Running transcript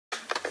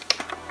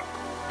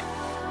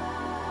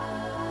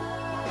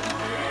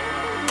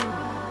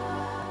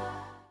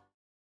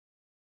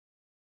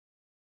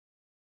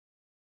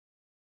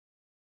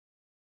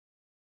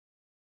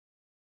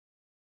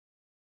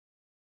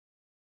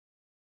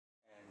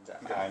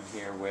I'm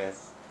here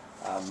with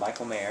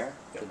Michael Mayer,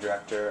 the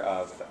director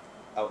of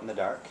Out in the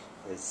Dark,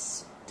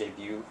 his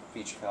debut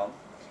feature film,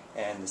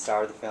 and the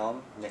star of the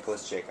film,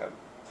 Nicholas Jacob.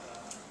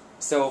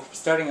 So,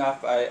 starting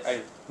off,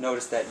 I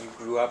noticed that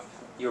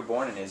you were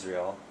born in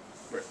Israel,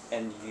 right,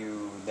 and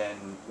you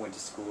then went to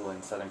school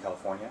in Southern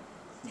California?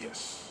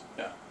 Yes,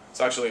 yeah.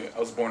 So actually, I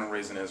was born and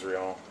raised in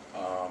Israel,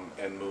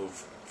 and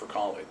moved for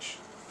college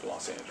to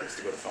Los Angeles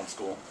to go to film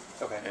school.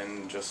 Okay.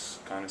 And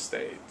just kind of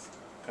stayed,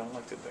 kind of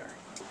liked it there.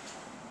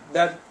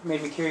 That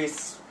made me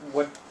curious,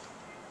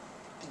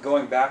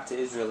 going back to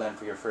Israel then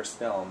for your first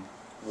film,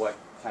 what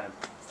kind of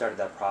started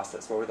that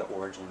process? What were the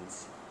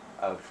origins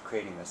of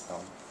creating this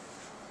film?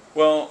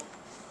 Well,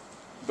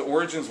 the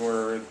origins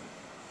were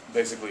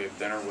basically a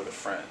dinner with a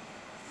friend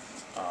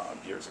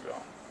years ago.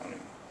 I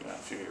mean, a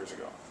few years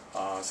ago.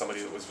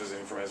 Somebody that was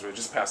visiting from Israel,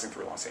 just passing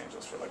through Los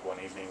Angeles for like one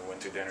evening, went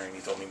to dinner, and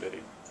he told me that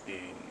he'd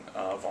been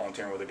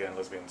volunteering with a gay and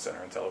lesbian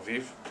center in Tel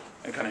Aviv,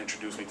 and kind of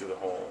introduced me to the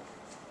whole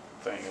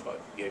thing about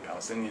gay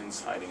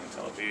Palestinians hiding in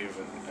Tel Aviv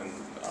and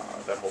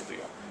that whole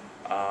deal,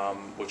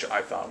 which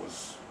I thought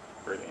was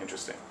really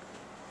interesting.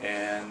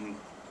 And,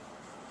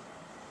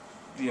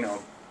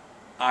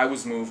 I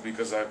was moved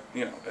because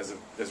as an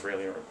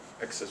Israeli or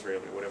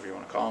ex-Israeli, whatever you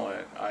want to call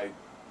it,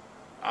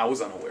 I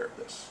was unaware of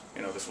this.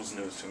 This was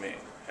news to me.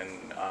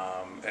 And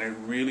it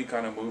really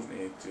kind of moved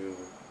me to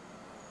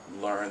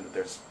learn that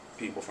there's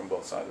people from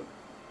both sides of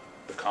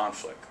the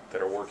conflict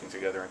that are working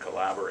together and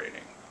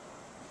collaborating,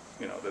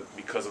 that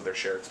because of their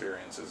shared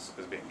experiences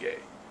as being gay.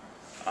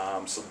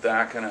 So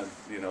that kind of,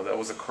 that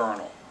was a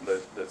kernel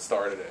that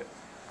started it.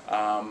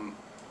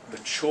 The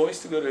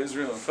choice to go to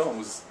Israel and film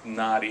was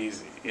not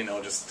easy.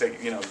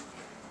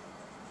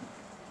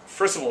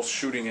 First of all,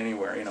 shooting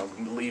anywhere,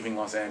 leaving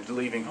Los Angeles,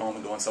 leaving home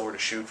and going somewhere to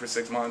shoot for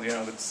 6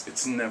 months,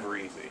 it's never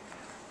easy.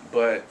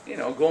 But,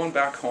 going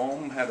back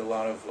home had a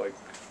lot of,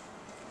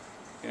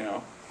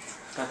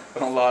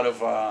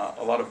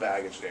 a lot of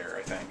baggage there,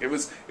 I think.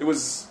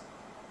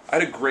 I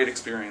had a great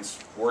experience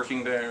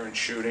working there and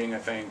shooting, I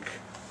think.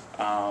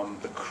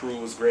 The crew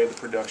was great, the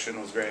production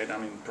was great. I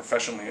mean,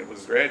 professionally it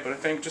was great, but I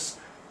think just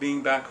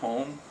being back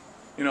home,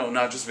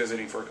 not just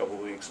visiting for a couple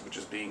of weeks, but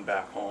just being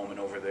back home and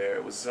over there,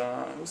 it was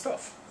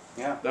tough.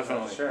 Yeah,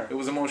 definitely. Sure. It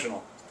was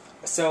emotional.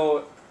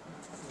 So,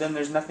 then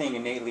there's nothing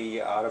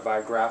innately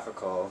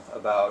autobiographical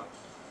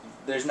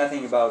there's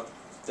nothing about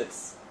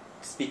that's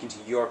speaking to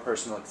your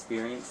personal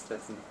experience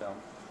that's in the film?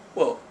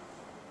 Well,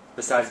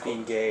 besides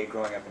being gay,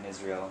 growing up in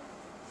Israel?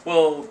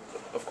 Well,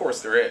 of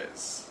course there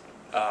is.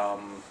 I'd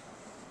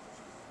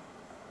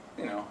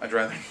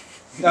rather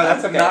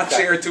not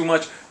share too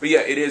much. But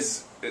yeah, it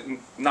is,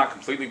 not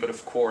completely, but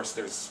of course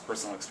there's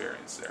personal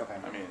experience there. Okay.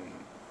 I mean,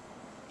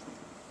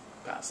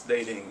 past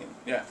dating, and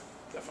yeah,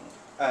 definitely.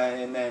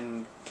 And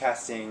then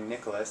casting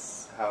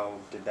Nicholas, how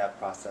did that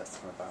process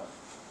come about?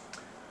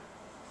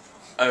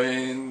 I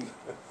mean,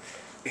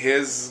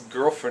 his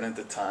girlfriend at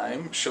the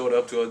time showed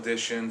up to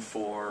audition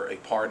for a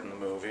part in the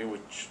movie,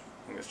 which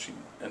I guess she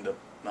ended up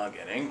not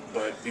getting.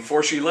 But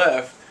before she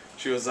left,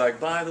 she was like,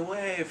 "By the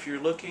way, if you're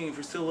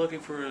still looking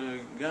for a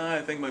guy,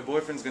 I think my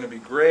boyfriend's going to be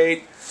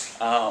great."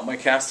 My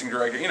casting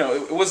director,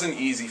 it wasn't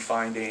easy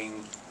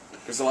finding.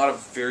 There's a lot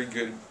of very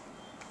good,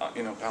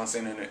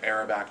 Palestinian and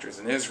Arab actors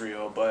in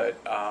Israel, but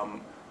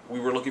we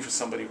were looking for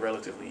somebody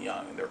relatively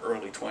young, in their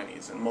early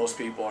 20s, and most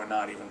people are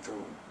not even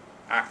through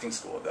acting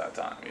school at that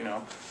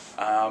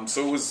time,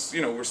 So it was,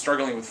 we're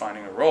struggling with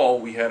finding a role.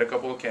 We had a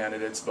couple of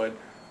candidates, but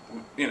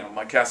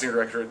my casting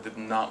director did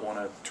not want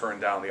to turn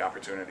down the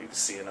opportunity to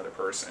see another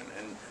person,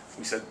 and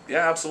we said,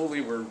 yeah,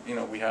 absolutely.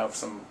 We have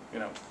some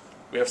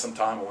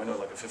time, a window,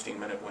 like a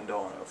 15-minute window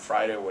on a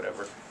Friday or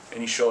whatever,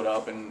 and he showed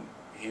up, and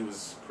he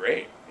was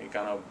great. He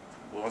kind of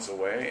blew us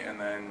away, and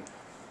then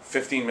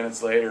 15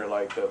 minutes later,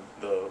 like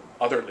the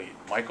other lead,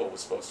 Michael,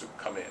 was supposed to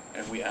come in,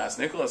 and we asked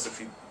Nicholas if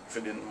he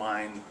didn't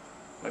mind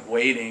like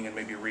waiting and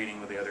maybe reading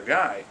with the other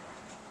guy.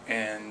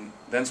 And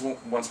then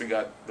once we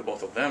got the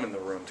both of them in the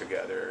room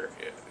together,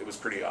 it was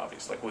pretty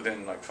obvious. Like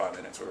within 5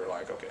 minutes, we were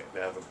like, okay, they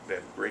have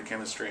great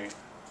chemistry,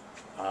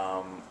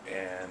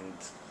 and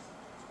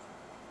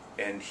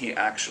he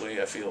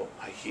actually, I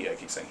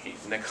keep saying he,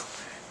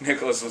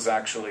 Nicholas was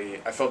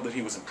actually, I felt that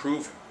he was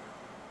improving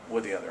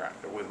with the other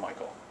actor, with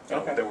Michael.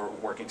 Okay. They were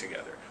working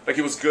together. Like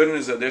he was good in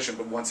his audition,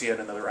 but once he had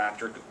another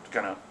actor to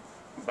kind of,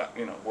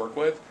 work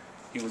with,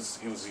 he was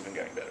even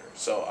getting better.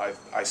 So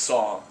I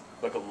saw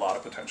like a lot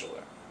of potential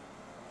there.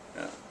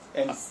 Yeah.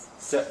 And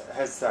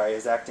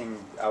has acting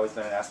always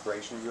been an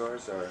aspiration of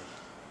yours, or?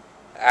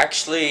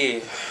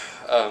 Actually,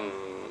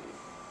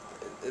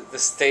 the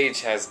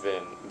stage has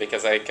been,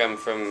 because I come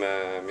from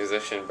a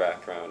musician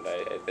background.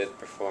 I did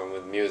perform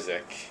with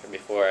music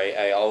before.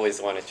 I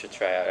always wanted to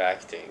try out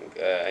acting.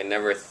 I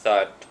never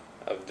thought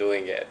of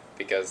doing it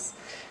because,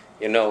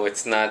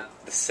 it's not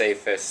the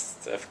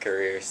safest of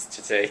careers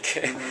to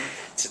take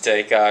to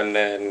take on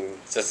and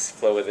just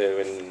flow with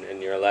it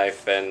in your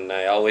life. And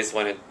I always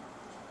had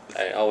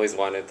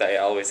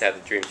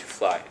the dream to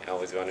fly. I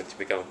always wanted to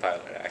become a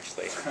pilot,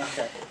 actually.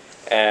 Okay.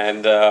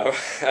 And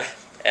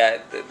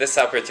this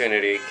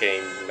opportunity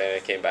came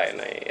by,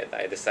 and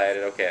I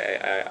decided,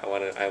 okay, I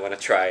want to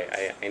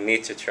try. I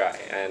need to try,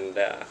 and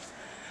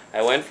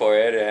I went for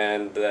it.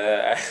 And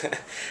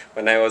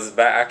when I was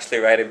actually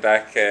riding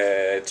back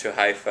to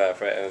Haifa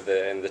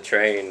in the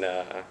train,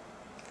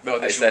 No,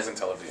 the audition was in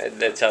Tel Aviv.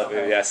 the Tel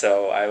Aviv, yeah.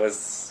 So I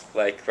was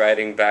like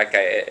riding back.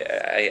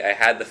 I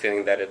had the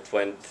feeling that it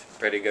went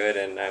pretty good,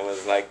 and I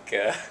was like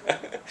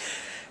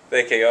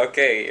thinking,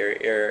 okay,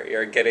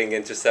 you're getting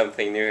into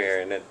something new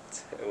here, and it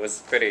was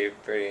pretty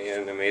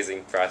an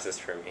amazing process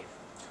for me.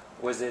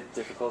 Was it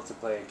difficult to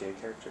play a gay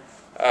character?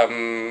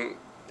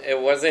 It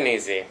wasn't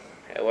easy.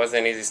 It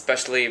wasn't easy,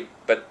 especially,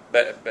 but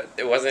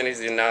it wasn't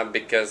easy not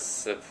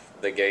because of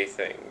the gay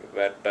thing,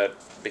 but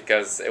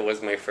because it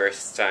was my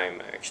first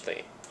time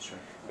actually. Sure.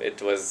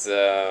 It was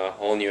a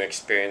whole new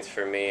experience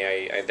for me.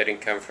 I didn't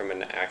come from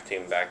an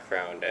acting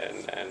background,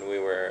 and we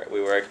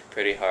worked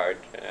pretty hard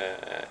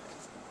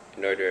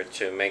in order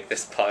to make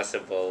this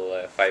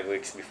possible 5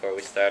 weeks before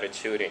we started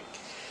shooting.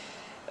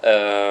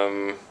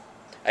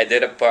 I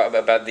did a part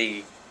about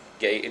the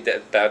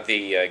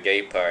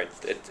gay part.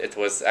 It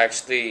was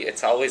actually,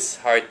 it's always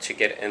hard to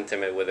get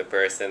intimate with a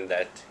person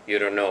that you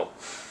don't know.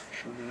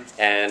 Mm-hmm.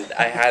 And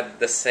I had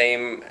the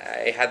same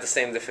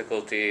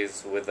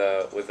difficulties with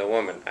a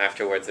woman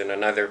afterwards in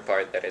another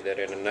part that I did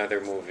in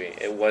another movie.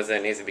 It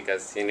wasn't easy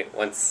because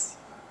once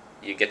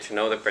you get to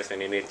know the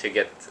person, you need to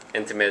get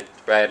intimate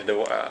right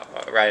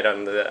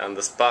on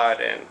the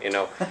spot, and in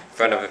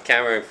front of a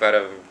camera, in front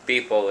of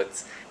people.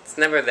 It's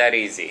never that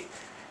easy.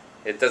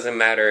 It doesn't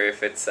matter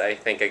if it's, I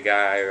think, a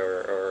guy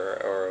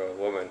or a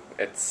woman.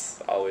 It's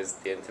always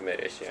the intimate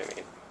issue. I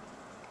mean,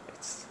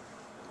 it's...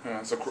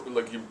 Yeah, so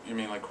like you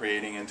mean like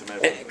creating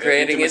intimacy with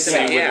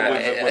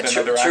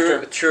another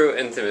actor? True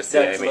intimacy.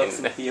 That I looks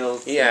mean, and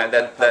feels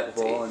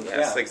palpable.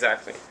 Yes, yeah.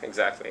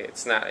 exactly.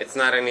 It's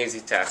not an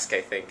easy task.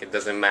 I think it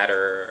doesn't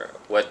matter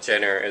what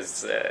gender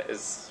is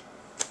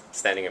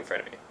standing in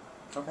front of you.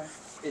 Okay.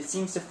 It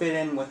seems to fit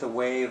in with a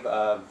wave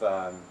of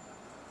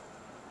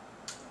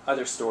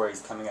other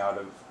stories coming out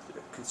of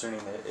concerning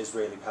the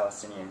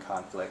Israeli-Palestinian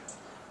conflict,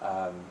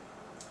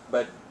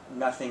 but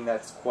nothing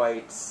that's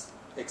quite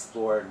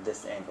explored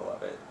this angle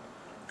of it.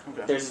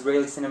 Okay. There's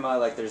Israeli cinema,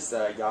 like there's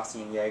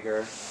Yossi and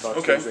Yeager,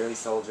 about two Israeli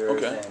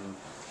soldiers, and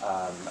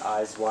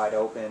Eyes Wide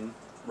Open.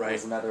 Right.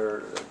 There's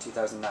another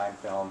 2009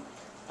 film.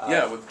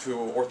 With two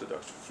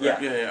Orthodox.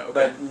 Right? Yeah. Okay.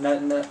 But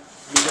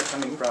these are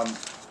coming from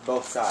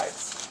both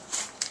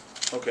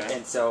sides. Okay.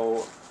 And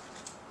so,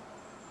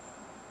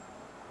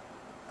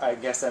 I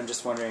guess I'm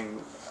just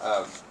wondering,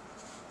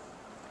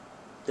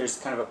 there's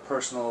kind of a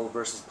personal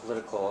versus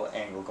political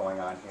angle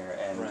going on here,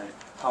 and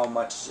how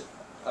much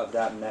of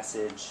that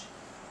message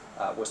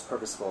was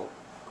purposeful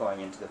going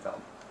into the film?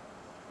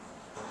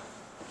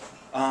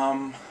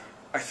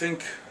 I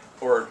think,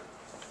 or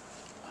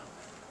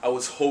I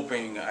was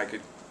hoping I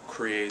could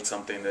create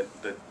something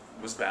that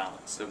was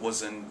balanced. It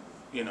wasn't,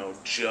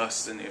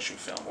 just an issue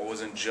film. It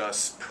wasn't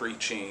just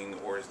preaching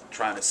or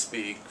trying to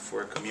speak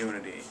for a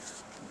community,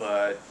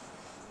 but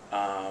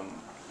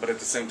at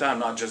the same time,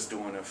 not just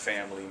doing a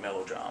family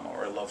melodrama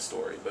or a love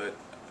story, but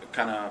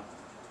kind of,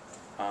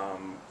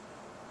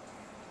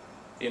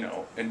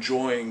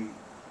 enjoying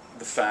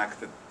the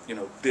fact that,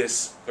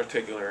 this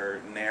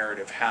particular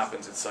narrative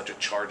happens in such a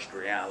charged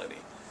reality,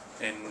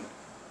 and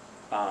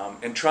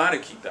try to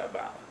keep that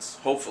balance,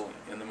 hopefully,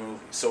 in the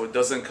movie, so it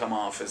doesn't come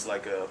off as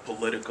like a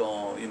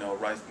political,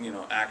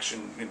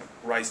 action,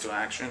 rise to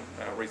action,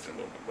 raise to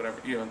movement,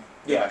 whatever,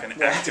 like an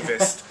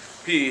activist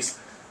piece.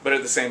 But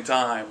at the same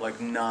time,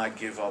 like, not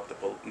give up the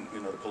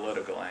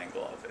political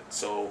angle of it.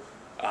 So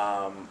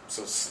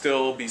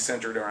still be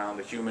centered around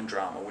the human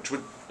drama, which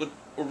would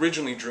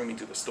originally drew me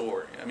to the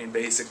story. I mean,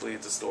 basically,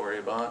 it's a story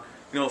about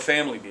a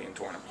family being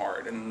torn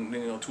apart,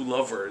 and two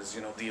lovers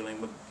dealing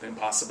with the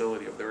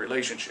impossibility of their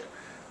relationship.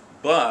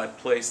 But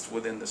placed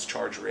within this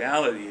charged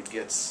reality, it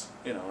gets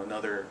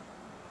another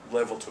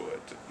level to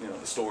it.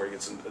 The story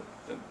gets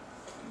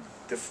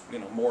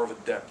more of a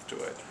depth to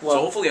it. Well, so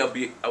hopefully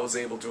I was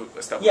able to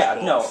establish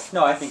both.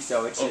 No, I think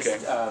so. It's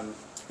just,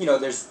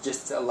 there's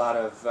just a lot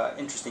of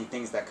interesting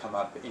things that come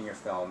up in your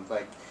film.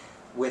 Like,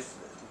 with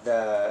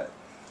the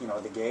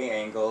gay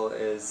angle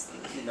is,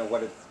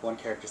 what did one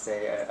character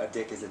say, a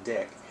dick is a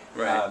dick.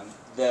 Right.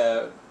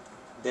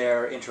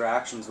 Their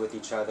interactions with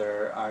each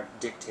other aren't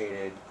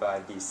dictated by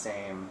these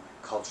same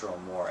cultural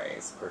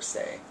mores, per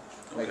se.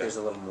 Like, there's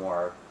a little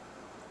more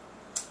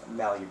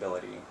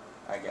malleability,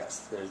 I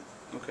guess.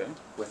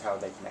 With how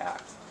they can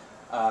act.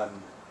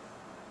 And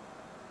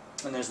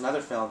there's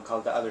another film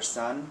called The Other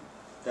Son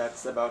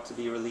that's about to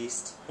be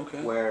released,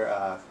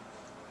 where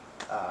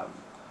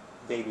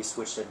baby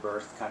switched at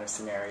birth kind of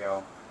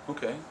scenario.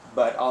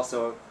 But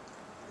also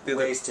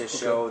ways to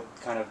show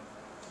kind of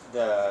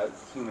the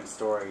human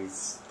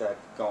stories that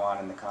go on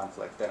in the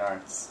conflict that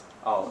aren't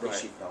all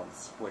issue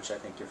films, which I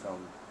think your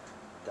film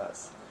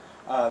does.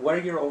 What are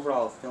your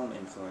overall film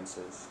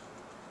influences?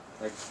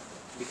 Like,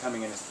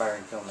 becoming an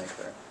aspiring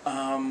filmmaker?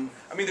 I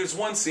mean, there's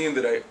one scene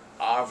that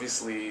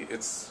obviously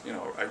it's, you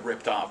know, I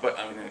ripped off, but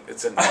I mean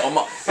it's an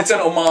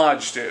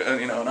homage to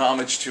you know, an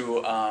homage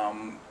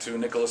to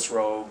Nicholas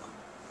Roeg.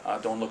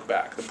 Don't Look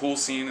Back. The pool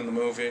scene in the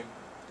movie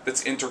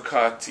that's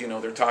intercut. You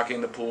know, they're talking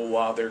in the pool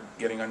while they're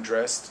getting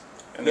undressed.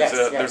 And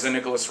there's a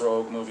Nicholas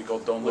Roeg movie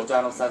called Don't Look Back. With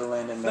Donald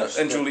Sutherland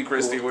and Julie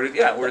Christie, pool,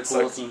 where it's the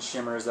pool like scene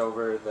shimmers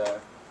over the.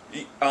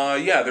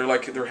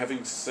 They're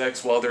having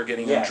sex while they're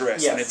getting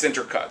undressed, and it's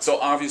intercut. So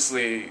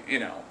obviously, you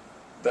know,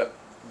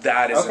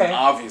 that is an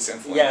obvious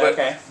influence.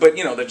 Yeah, but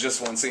you know, that's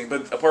just one scene.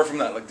 But apart from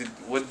that, like,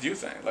 what do you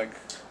think? Like,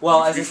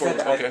 well, as I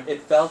said,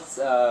 it felt.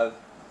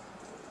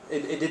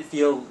 It did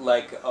feel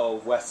like a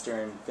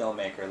Western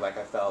filmmaker. Like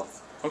I felt.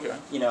 Okay.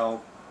 You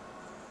know.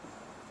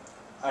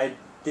 I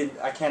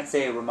can't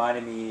say it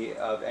reminded me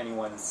of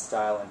anyone's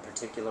style in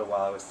particular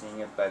while I was seeing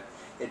it, but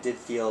it did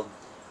feel.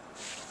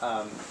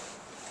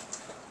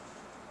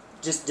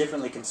 Just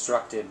differently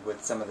constructed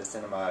with some of the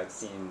cinema I've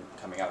seen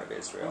coming out of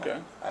Israel. Okay.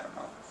 I don't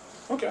know.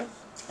 Okay.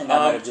 And that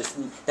might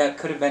have that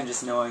could have been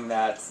just knowing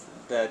that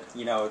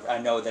you know, I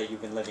know that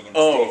you've been living in the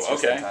States for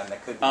some time.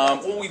 That could be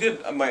well, we did.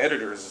 My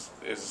editor is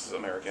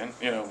American.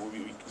 You know,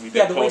 we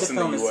did the way the post in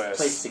film the is U.S.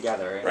 placed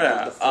together.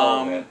 Yeah. The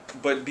flow of it.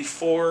 But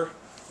before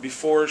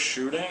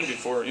shooting,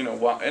 you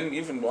know, and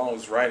even while I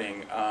was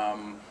writing.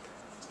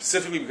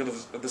 Specifically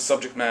because of the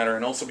subject matter,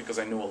 and also because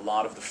I knew a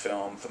lot of the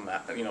film,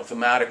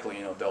 thematically,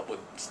 you know, dealt with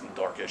some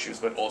dark issues,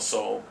 but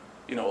also,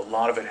 you know, a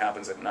lot of it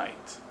happens at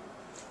night.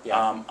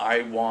 Yeah.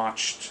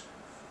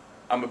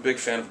 I'm a big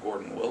fan of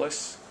Gordon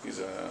Willis. He's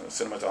a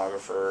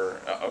cinematographer.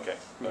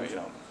 You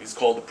know, he's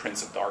called the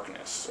Prince of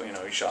Darkness. So, you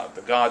know, he shot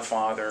The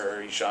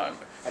Godfather. I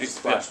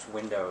just watched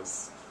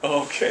Windows.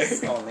 Okay.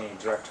 His only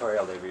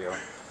directorial debut.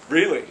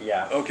 Really?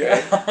 Yeah.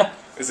 Okay.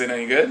 Is it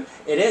any good?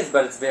 It is,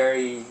 but it's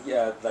very,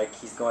 like,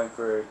 he's going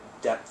for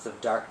depths of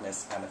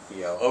darkness kind of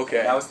feel. Okay.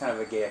 And that was kind of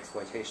a gay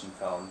exploitation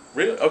film.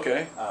 Really?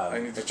 Okay. I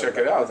need to check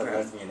it out. With a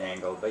lesbian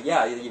angle. But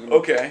yeah,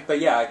 okay. But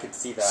yeah, I could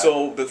see that.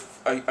 So,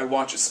 I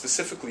watch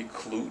specifically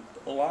Clute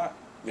a lot.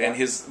 Yeah.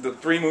 And the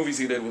 3 movies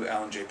he did with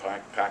Alan J.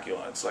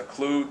 Pakula. It's like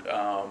Clute,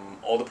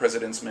 All the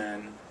President's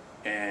Men,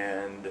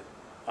 and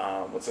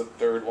what's the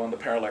third one? The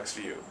Parallax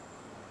View.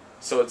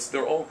 So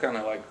they're all kind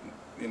of like,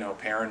 you know,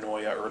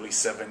 paranoia, early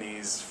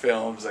 70s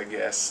films, I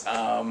guess.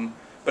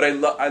 But I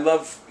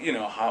love, you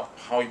know,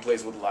 how he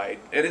plays with light.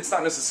 And it's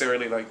not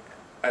necessarily like,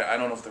 I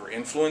don't know if there were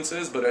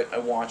influences, but I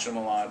watched him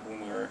a lot when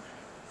we were,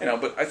 you know,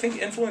 but I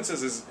think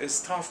influences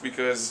is tough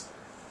because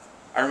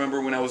I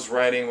remember when we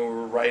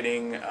were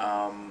writing,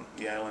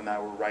 Yael and I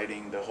were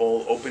writing the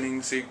whole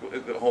opening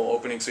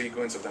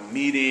sequence of them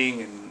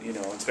meeting and, you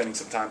know, and spending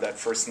some time that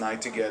first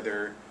night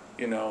together,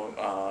 you know,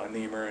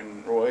 Neimer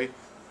and Roy.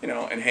 You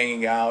know, and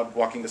hanging out,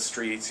 walking the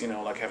streets, you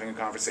know, like having a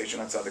conversation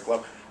outside the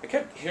club. I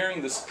kept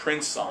hearing this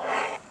Prince song,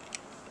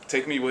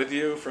 "Take Me With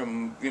You,"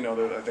 from, you know,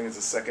 I think it's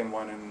the second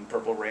one in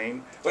Purple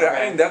Rain. But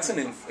I mean, that's an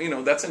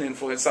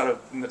influence, not a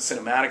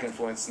cinematic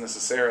influence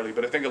necessarily,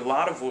 but I think a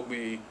lot of what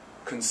we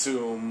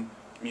consume,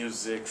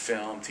 music,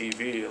 film,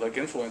 TV, like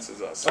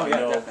influences us. Oh, yeah,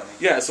 definitely.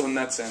 Yeah, so in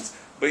that sense.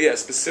 But yeah,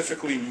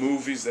 specifically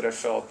movies that I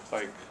felt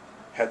like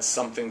had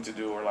something to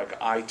do, or like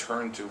I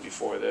turned to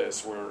before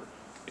this were,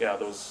 yeah,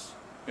 those.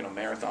 You know,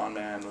 Marathon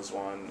Man was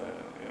one.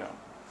 You know,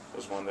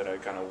 was one that I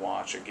kind of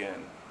watch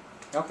again.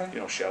 Okay. You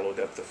know, Shallow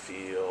Depth of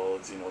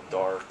Fields. You know,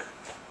 dark.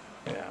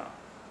 Yeah,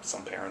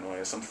 some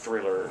paranoia, some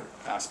thriller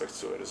aspects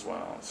to it as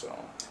well. So.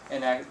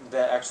 And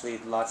actually,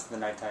 lots of the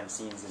nighttime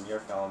scenes in your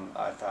film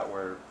I thought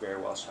were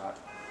very well shot.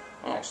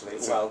 Oh, actually,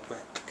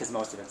 because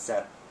most of it's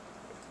set.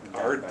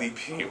 Our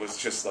DP was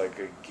just like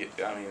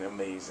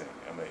amazing,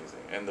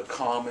 and the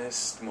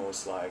calmest,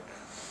 most like,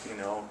 you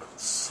know,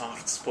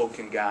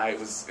 soft-spoken guy. It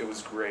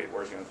was great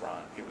working with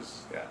Ron. He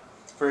was, yeah.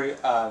 For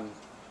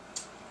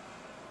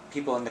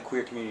people in the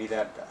queer community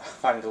that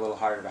find it a little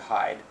harder to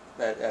hide,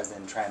 that as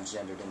in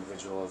transgendered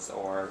individuals,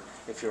 or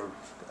if you're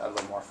a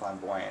little more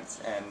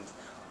flamboyant, and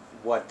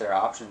what their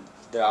option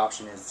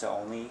is to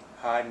only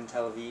hide in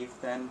Tel Aviv,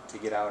 then to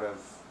get out of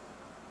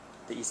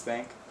the East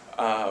Bank.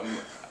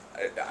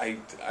 I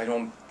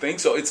don't think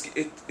so. It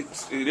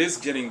is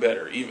getting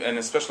better, and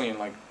especially in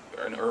like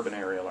an urban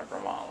area like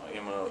Ramallah.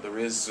 You know, there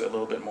is a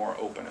little bit more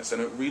openness,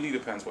 and it really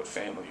depends what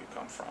family you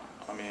come from.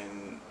 I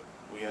mean,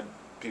 we had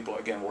people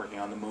again working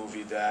on the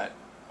movie that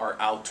are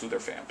out to their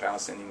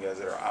Palestinian guys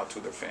that are out to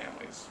their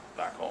families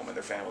back home, and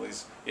their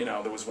families. You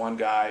know, there was one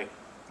guy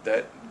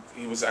that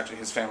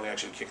his family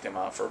actually kicked him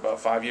out for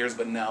about 5 years,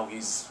 but now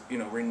he's, you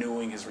know,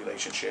 renewing his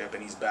relationship,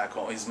 and he's back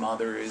home. His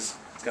mother is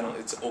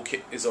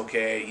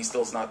okay. He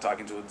still's not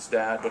talking to his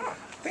dad, but I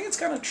think it's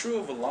kind of true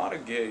of a lot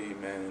of gay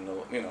men,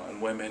 you know,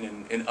 and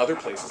women in other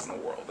places in the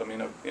world. I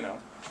mean, you know.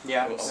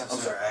 Yeah. I'm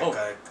sorry. I've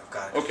got to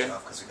cut you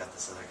off because we got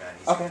this other guy.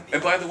 He's okay.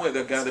 And by the way,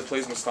 the guy that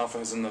plays Mustafa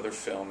is another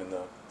film in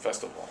the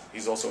festival.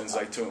 He's also in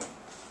Zaytoun.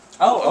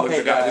 Oh, okay.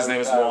 The guy, his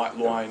name is Loai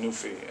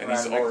Noufi, and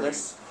he's already.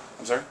 Nicholas?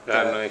 I'm sorry?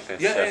 Yeah.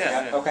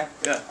 Yeah. Okay.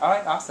 Yeah. All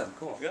right. Awesome.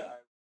 Cool. Yeah.